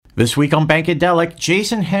This week on Bankadelic,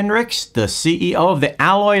 Jason Hendricks, the CEO of the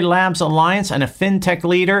Alloy Labs Alliance and a fintech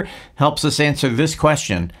leader, helps us answer this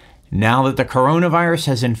question. Now that the coronavirus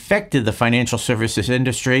has infected the financial services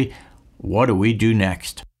industry, what do we do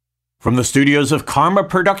next? From the studios of Karma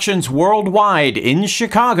Productions Worldwide in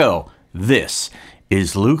Chicago, this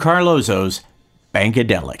is Lou Carlozo's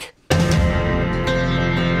Bankadelic.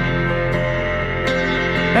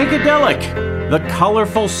 Bankadelic, the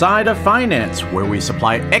colorful side of finance, where we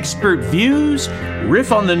supply expert views,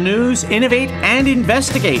 riff on the news, innovate and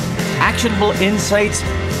investigate. Actionable insights,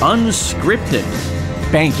 unscripted.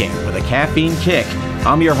 Banking with a caffeine kick.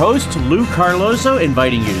 I'm your host, Lou Carlozo,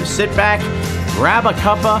 inviting you to sit back, grab a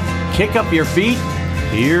cuppa, kick up your feet.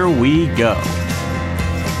 Here we go.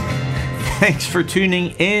 Thanks for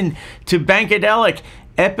tuning in to Bankadelic,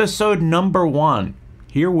 episode number 1.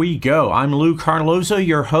 Here we go. I'm Lou Carlozo,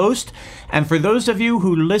 your host. And for those of you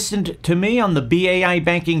who listened to me on the BAI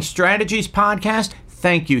Banking Strategies podcast,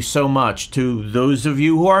 thank you so much. To those of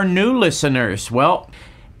you who are new listeners, well,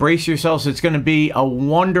 brace yourselves. It's going to be a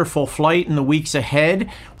wonderful flight in the weeks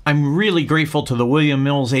ahead. I'm really grateful to the William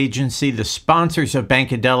Mills Agency, the sponsors of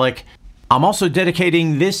Bankadelic. I'm also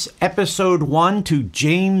dedicating this episode 1 to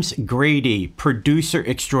James Grady, producer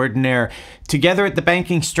extraordinaire. Together at the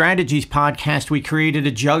Banking Strategies podcast, we created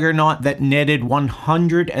a juggernaut that netted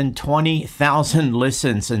 120,000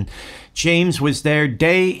 listens. And James was there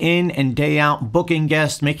day in and day out, booking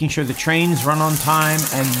guests, making sure the trains run on time,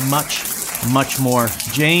 and much, much more.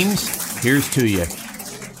 James, here's to you.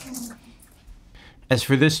 As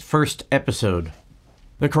for this first episode,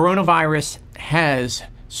 the coronavirus has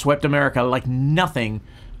swept America like nothing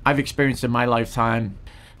I've experienced in my lifetime.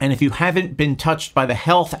 And if you haven't been touched by the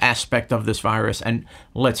health aspect of this virus, and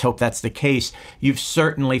let's hope that's the case, you've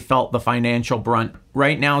certainly felt the financial brunt.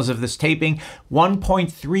 Right now, as of this taping,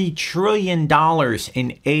 $1.3 trillion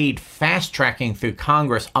in aid fast-tracking through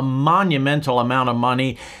Congress, a monumental amount of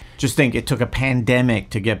money. Just think, it took a pandemic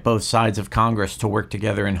to get both sides of Congress to work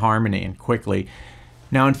together in harmony and quickly.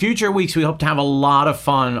 Now, in future weeks, we hope to have a lot of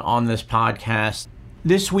fun on this podcast.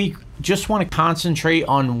 This week, just want to concentrate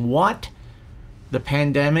on what the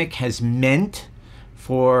pandemic has meant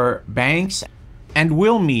for banks and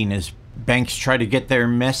will mean as banks try to get their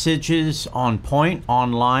messages on point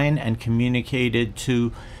online and communicated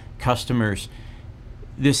to customers.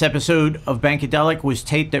 This episode of Bankadelic was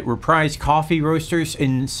taped at Reprise Coffee Roasters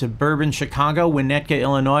in suburban Chicago, Winnetka,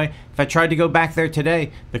 Illinois. If I tried to go back there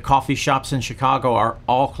today, the coffee shops in Chicago are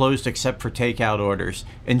all closed except for takeout orders.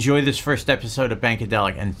 Enjoy this first episode of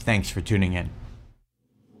Bankadelic, and thanks for tuning in.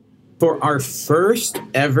 For our first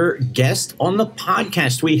ever guest on the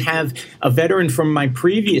podcast, we have a veteran from my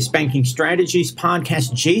previous Banking Strategies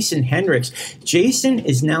podcast, Jason Hendricks. Jason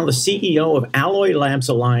is now the CEO of Alloy Labs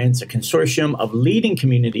Alliance, a consortium of leading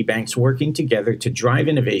community banks working together to drive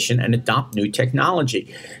innovation and adopt new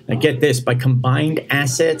technology. Now get this, by combined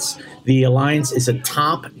assets, the Alliance is a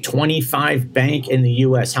top 25 bank in the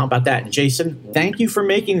U.S. How about that? And Jason, thank you for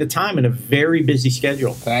making the time in a very busy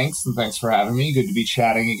schedule. Thanks, and thanks for having me. Good to be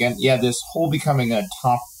chatting again. Yeah, this whole becoming a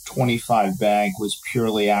top 25 bank was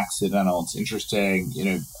purely accidental. It's interesting.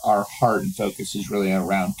 Our heart and focus is really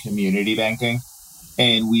around community banking.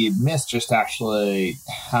 And we had missed just actually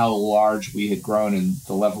how large we had grown and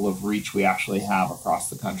the level of reach we actually have across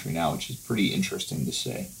the country now, which is pretty interesting to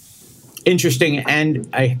see. Interesting, and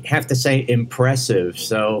I have to say impressive.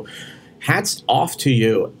 So hats off to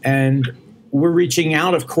you. And we're reaching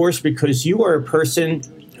out, of course, because you are a person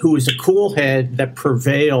who is a cool head that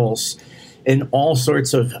prevails in all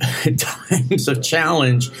sorts of times of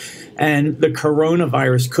challenge. And the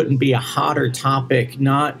coronavirus couldn't be a hotter topic,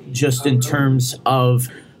 not just in terms of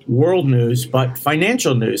world news, but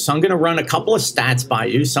financial news. So I'm going to run a couple of stats by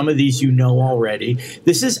you. Some of these you know already.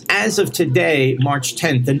 This is as of today, March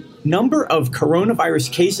 10th. The number of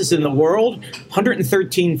coronavirus cases in the world,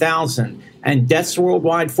 113,000. And deaths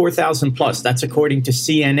worldwide, 4,000 plus. That's according to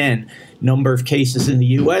CNN. Number of cases in the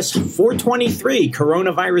U.S., 423.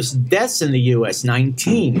 Coronavirus deaths in the U.S.,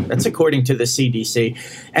 19. That's according to the CDC.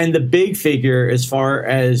 And the big figure, as far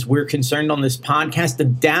as we're concerned on this podcast, the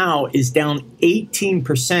Dow is down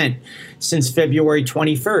 18% since February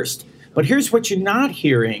 21st. But here's what you're not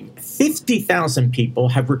hearing. 50,000 people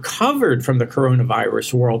have recovered from the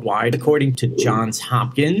coronavirus worldwide, according to Johns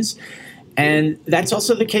Hopkins. And that's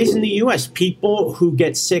also the case in the U.S. People who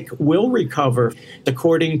get sick will recover,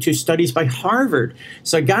 according to studies by Harvard.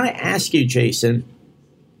 So I got to ask you, Jason,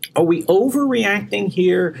 are we overreacting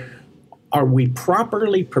here? Are we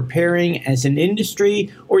properly preparing as an industry,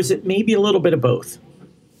 or is it maybe a little bit of both?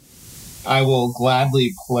 I will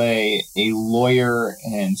gladly play a lawyer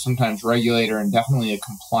and sometimes regulator and definitely a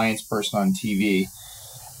compliance person on TV.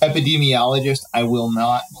 Epidemiologist, I will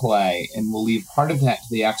not play, and will leave part of that to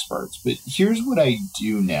the experts. But here's what I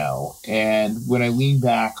do know. And when I lean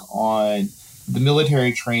back on the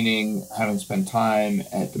military training, having spent time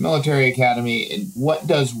at the military academy, and what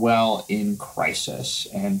does well in crisis,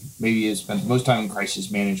 and maybe has spent most time in crisis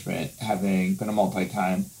management, having been a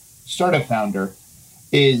multi-time startup founder,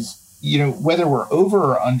 is, whether we're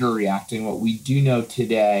over or underreacting, what we do know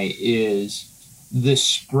today is the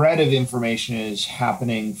spread of information is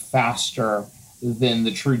happening faster than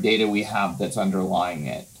the true data we have that's underlying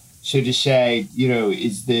it. So to say,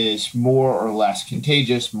 is this more or less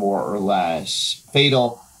contagious, more or less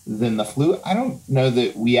fatal than the flu? I don't know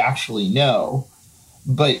that we actually know.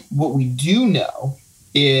 But what we do know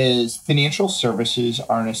is financial services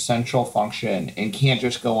are an essential function and can't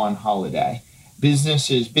just go on holiday.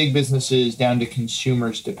 Businesses, big businesses down to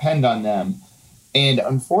consumers, depend on them. And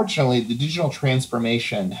unfortunately, the digital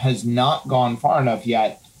transformation has not gone far enough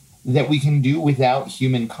yet that we can do without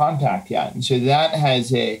human contact yet. And so that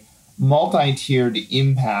has a multi-tiered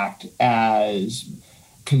impact as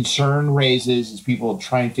concern raises, as people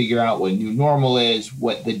try and figure out what new normal is,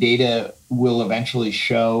 what the data will eventually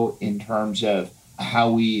show in terms of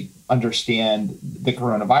how we understand the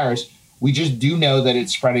coronavirus. We just do know that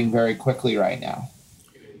it's spreading very quickly right now.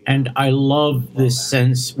 And I love this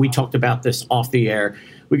sense. We talked about this off the air.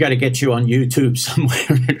 We got to get you on YouTube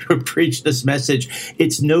somewhere to preach this message.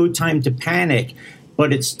 It's no time to panic,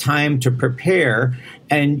 but it's time to prepare.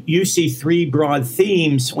 And you see three broad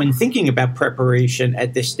themes when thinking about preparation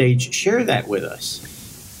at this stage. Share that with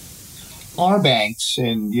us. Our banks,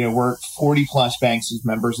 and we're 40 plus banks as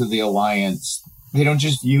members of the Alliance, they don't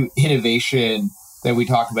just view innovation that we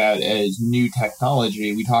talk about as new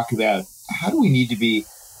technology. We talk about how do we need to be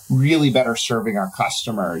really better serving our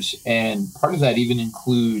customers. And part of that even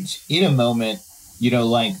includes, in a moment,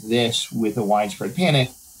 like this with a widespread panic,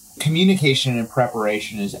 communication and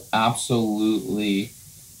preparation is absolutely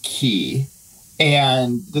key.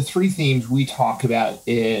 And the three themes we talk about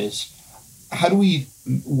is how do we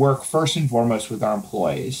work first and foremost with our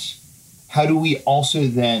employees? How do we also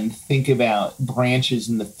then think about branches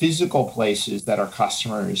in the physical places that our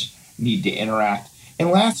customers need to interact? And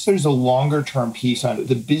last, there's a longer term piece on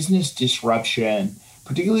the business disruption,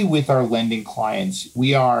 particularly with our lending clients.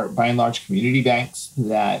 We are, by and large, community banks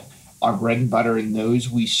that our bread and butter and those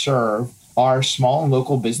we serve are small and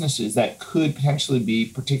local businesses that could potentially be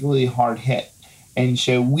particularly hard hit. And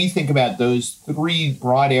so we think about those three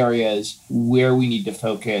broad areas where we need to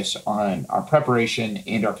focus on our preparation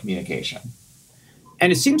and our communication.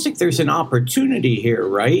 And it seems like there's an opportunity here,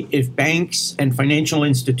 right? If banks and financial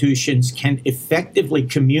institutions can effectively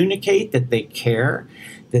communicate that they care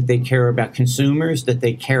about consumers, that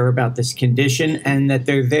they care about this condition, and that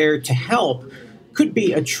they're there to help, could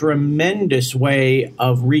be a tremendous way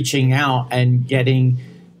of reaching out and getting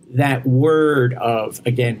that word of,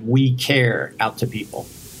 again, we care out to people.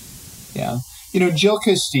 Yeah. Jill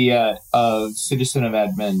Castilla of Citizen of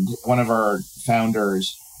Edmond, one of our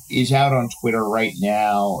founders, is out on Twitter right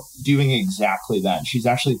now doing exactly that. She's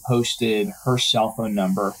actually posted her cell phone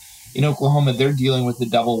number. In Oklahoma, they're dealing with the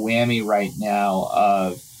double whammy right now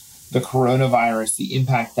of the coronavirus, the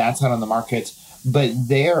impact that's had on the markets, but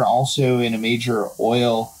they're also in a major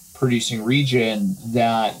oil producing region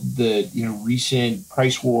that the recent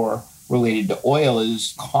price war related to oil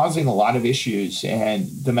is causing a lot of issues. And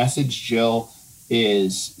the message Jill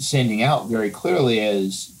is sending out very clearly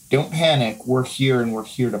is, don't panic, we're here and we're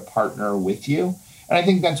here to partner with you. And I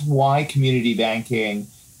think that's why community banking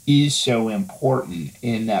is so important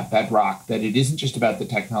in that bedrock, that it isn't just about the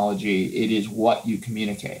technology, it is what you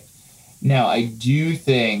communicate. Now, I do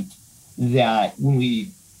think that when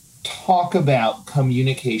we talk about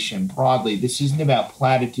communication broadly, this isn't about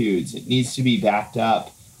platitudes. It needs to be backed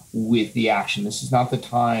up with the action. This is not the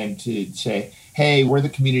time to say, hey, we're the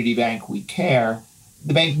community bank, we care.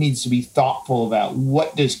 The bank needs to be thoughtful about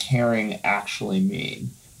what does caring actually mean.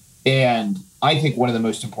 And I think one of the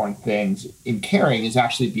most important things in caring is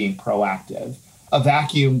actually being proactive. A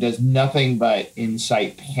vacuum does nothing but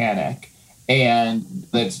incite panic. And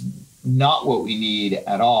that's not what we need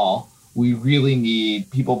at all. We really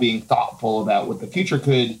need people being thoughtful about what the future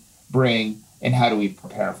could bring and how do we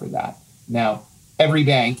prepare for that. Now, every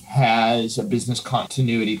bank has a business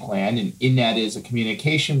continuity plan, and in that is a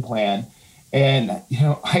communication plan. And,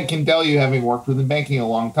 I can tell you, having worked within banking a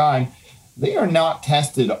long time, they are not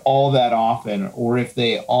tested all that often, or if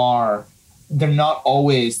they are, they're not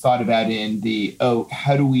always thought about in the,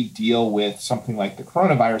 how do we deal with something like the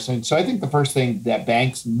coronavirus? And so I think the first thing that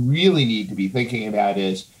banks really need to be thinking about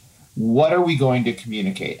is, what are we going to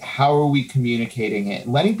communicate? How are we communicating it?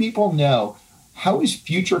 Letting people know, how is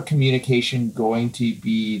future communication going to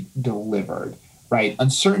be delivered, right?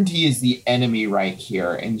 Uncertainty is the enemy right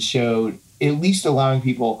here. And so at least allowing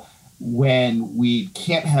people, when we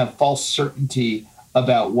can't have false certainty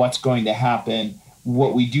about what's going to happen,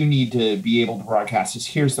 what we do need to be able to broadcast is,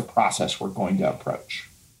 here's the process we're going to approach.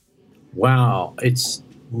 Wow. It's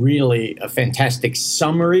really a fantastic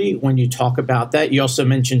summary when you talk about that. You also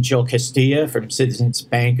mentioned Jill Castilla from Citizens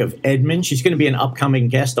Bank of Edmond. She's going to be an upcoming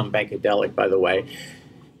guest on Bankadelic, by the way.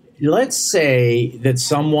 Let's say that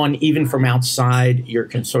someone, even from outside your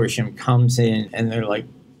consortium, comes in and they're like,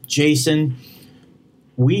 Jason,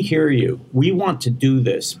 we hear you. We want to do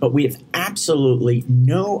this, but we have absolutely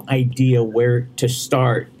no idea where to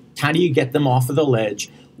start. How do you get them off of the ledge?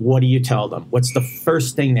 What do you tell them? What's the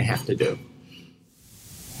first thing they have to do?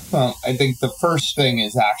 Well, I think the first thing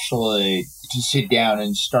is actually to sit down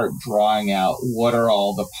and start drawing out what are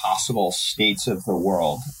all the possible states of the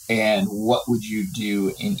world and what would you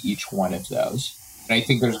do in each one of those. And I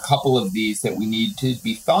think there's a couple of these that we need to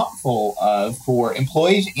be thoughtful of for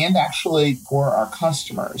employees and actually for our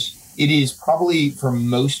customers. It is probably for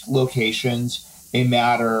most locations a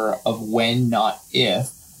matter of when, not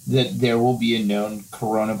if, that there will be a known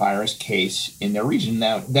coronavirus case in their region.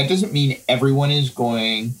 Now, that doesn't mean everyone is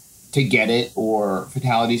going to get it or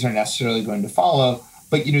fatalities are necessarily going to follow,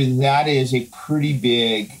 but that is a pretty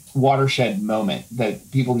big watershed moment that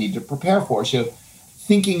people need to prepare for. So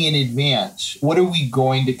thinking in advance, what are we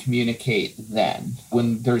going to communicate then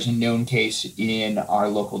when there's a known case in our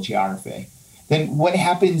local geography? Then what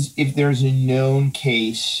happens if there's a known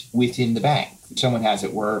case within the bank? Someone has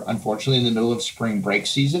it. We're unfortunately in the middle of spring break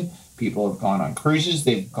season. People have gone on cruises.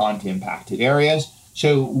 They've gone to impacted areas.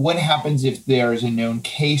 So what happens if there's a known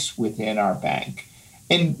case within our bank?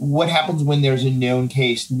 And what happens when there's a known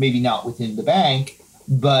case, maybe not within the bank,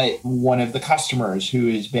 but one of the customers who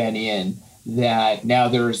has been in, that now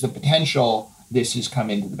there is the potential this has come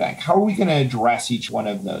into the bank? How are we going to address each one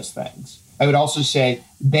of those things? I would also say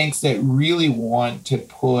banks that really want to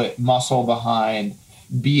put muscle behind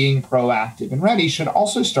being proactive and ready should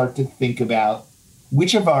also start to think about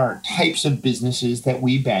which of our types of businesses that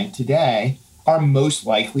we bank today are most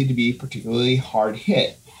likely to be particularly hard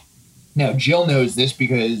hit. Now, Jill knows this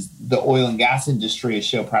because the oil and gas industry is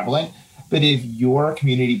so prevalent, but if you're a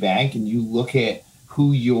community bank and you look at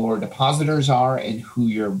who your depositors are and who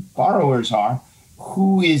your borrowers are,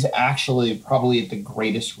 who is actually probably at the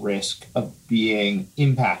greatest risk of being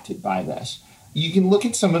impacted by this? You can look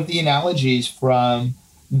at some of the analogies from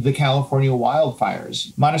the California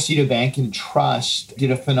wildfires. Montecito Bank and Trust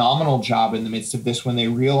did a phenomenal job in the midst of this when they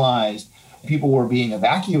realized people were being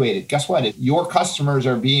evacuated. Guess what? If your customers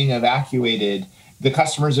are being evacuated, the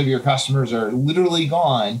customers of your customers are literally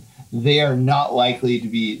gone. They are not likely to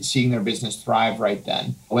be seeing their business thrive right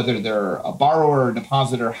then. Whether they're a borrower or a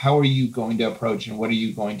depositor, how are you going to approach and what are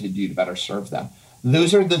you going to do to better serve them?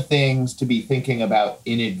 Those are the things to be thinking about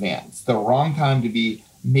in advance. The wrong time to be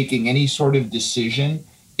making any sort of decision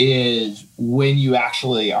is when you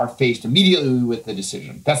actually are faced immediately with the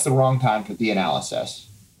decision. That's the wrong time for the analysis.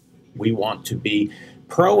 We want to be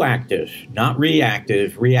proactive, not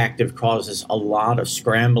reactive. Reactive causes a lot of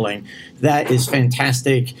scrambling. That is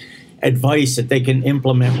fantastic advice that they can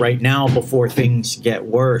implement right now before things get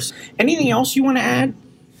worse. Anything else you want to add?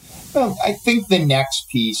 Well, I think the next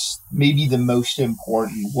piece, maybe the most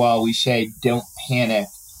important, while we say don't panic,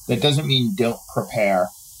 that doesn't mean don't prepare.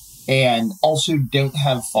 And also don't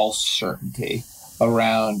have false certainty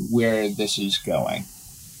around where this is going.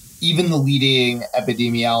 Even the leading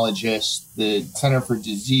epidemiologists, the Center for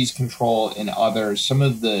Disease Control and others, some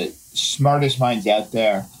of the smartest minds out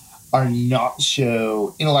there are not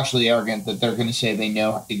so intellectually arrogant that they're going to say they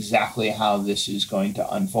know exactly how this is going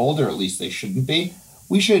to unfold, or at least they shouldn't be.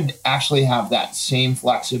 We should actually have that same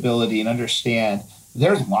flexibility and understand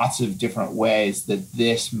there's lots of different ways that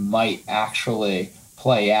this might actually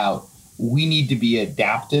play out. We need to be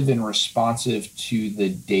adaptive and responsive to the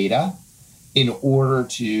data in order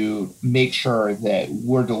to make sure that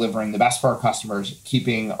we're delivering the best for our customers,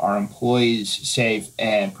 keeping our employees safe,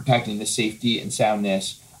 and protecting the safety and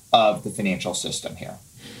soundness of the financial system here.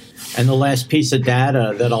 And the last piece of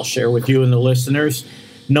data that I'll share with you and the listeners,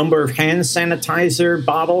 number of hand sanitizer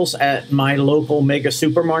bottles at my local mega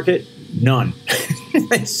supermarket, none.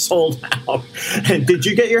 They sold out. Did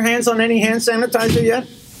you get your hands on any hand sanitizer yet?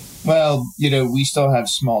 Well, we still have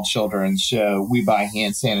small children, so we buy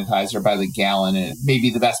hand sanitizer by the gallon. And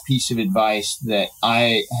maybe the best piece of advice that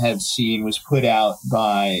I have seen was put out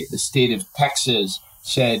by the state of Texas,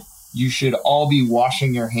 said you should all be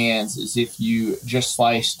washing your hands as if you just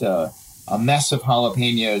sliced a mess of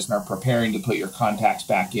jalapenos and are preparing to put your contacts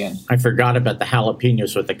back in. I forgot about the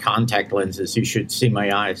jalapenos with the contact lenses. You should see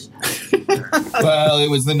my eyes. Well, it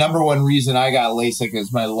was the number one reason I got LASIK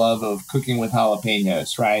is my love of cooking with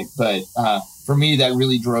jalapenos, right? But for me, that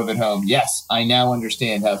really drove it home. Yes, I now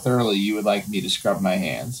understand how thoroughly you would like me to scrub my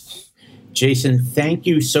hands. Jason, thank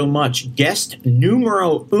you so much. Guest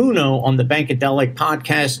numero uno on the Bankadelic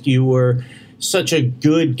podcast. You were such a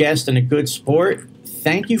good guest and a good sport.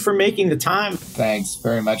 Thank you for making the time. Thanks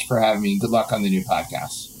very much for having me. Good luck on the new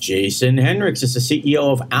podcast. Jason Hendricks is the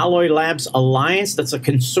CEO of Alloy Labs Alliance. That's a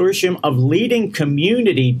consortium of leading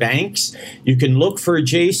community banks. You can look for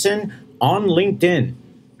Jason on LinkedIn.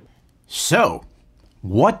 So,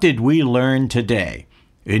 what did we learn today?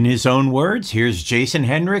 In his own words, here's Jason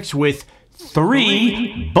Hendricks with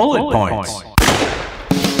three bullet points.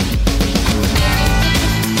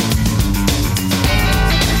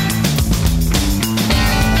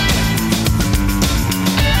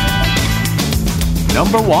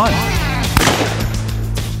 Number one.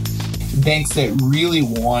 Banks that really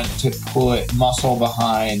want to put muscle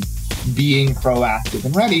behind being proactive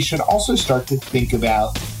and ready should also start to think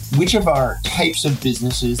about which of our types of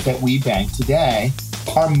businesses that we bank today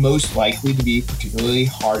are most likely to be particularly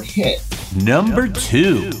hard hit. Number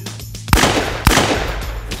two.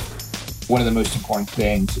 One of the most important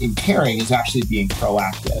things in caring is actually being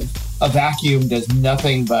proactive. A vacuum does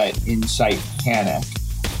nothing but incite panic.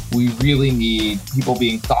 We really need people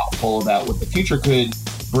being thoughtful about what the future could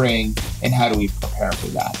bring and how do we prepare for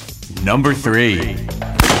that. Number three.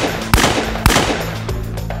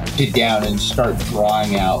 Sit down and start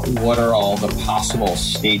drawing out what are all the possible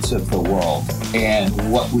states of the world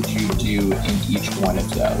and what would you do in each one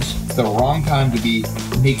of those. The wrong time to be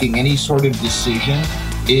making any sort of decision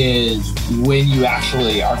is when you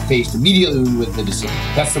actually are faced immediately with the decision.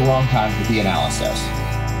 That's the wrong time for the analysis.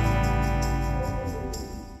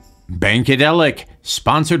 Bankadelic,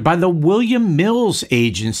 sponsored by the William Mills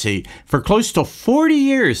Agency. For close to 40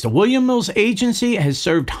 years, the William Mills Agency has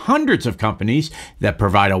served hundreds of companies that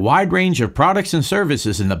provide a wide range of products and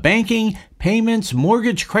services in the banking, payments,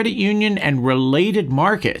 mortgage, credit union, and related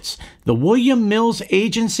markets. The William Mills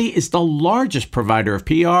Agency is the largest provider of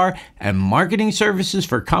PR and marketing services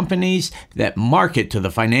for companies that market to the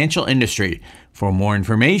financial industry. For more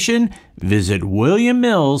information, visit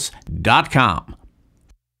williammills.com.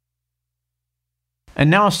 And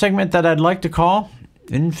now a segment that I'd like to call,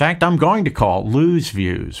 in fact, I'm going to call Lou's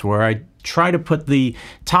Views, where I try to put the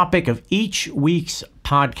topic of each week's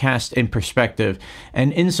podcast in perspective.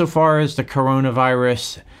 And insofar as the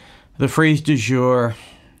coronavirus, the phrase du jour,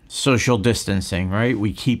 social distancing, right?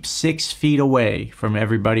 We keep 6 feet away from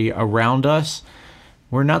everybody around us.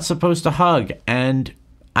 We're not supposed to hug, and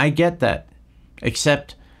I get that.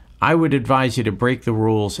 Except I would advise you to break the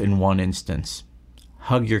rules in one instance.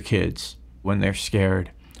 Hug your kids when they're scared.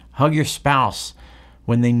 Hug your spouse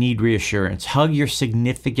when they need reassurance. Hug your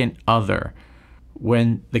significant other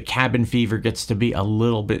when the cabin fever gets to be a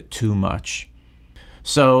little bit too much.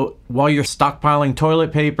 So while you're stockpiling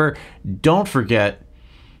toilet paper, don't forget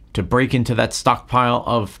to break into that stockpile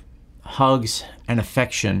of hugs and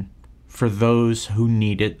affection for those who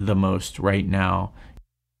need it the most right now.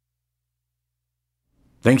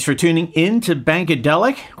 Thanks for tuning in to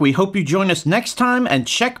Bankadelic. We hope you join us next time and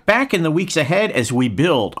check back in the weeks ahead as we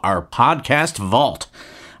build our podcast vault.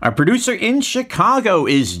 Our producer in Chicago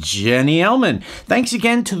is Jenny Ellman. Thanks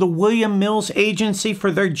again to the William Mills Agency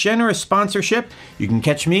for their generous sponsorship. You can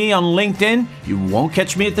catch me on LinkedIn. You won't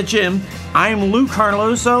catch me at the gym. I'm Lou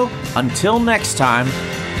Carloso. Until next time,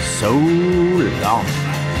 so long.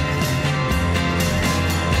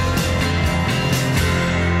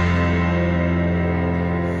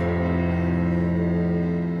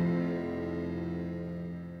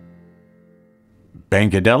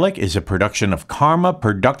 Bankadelic is a production of Karma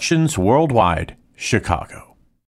Productions Worldwide, Chicago.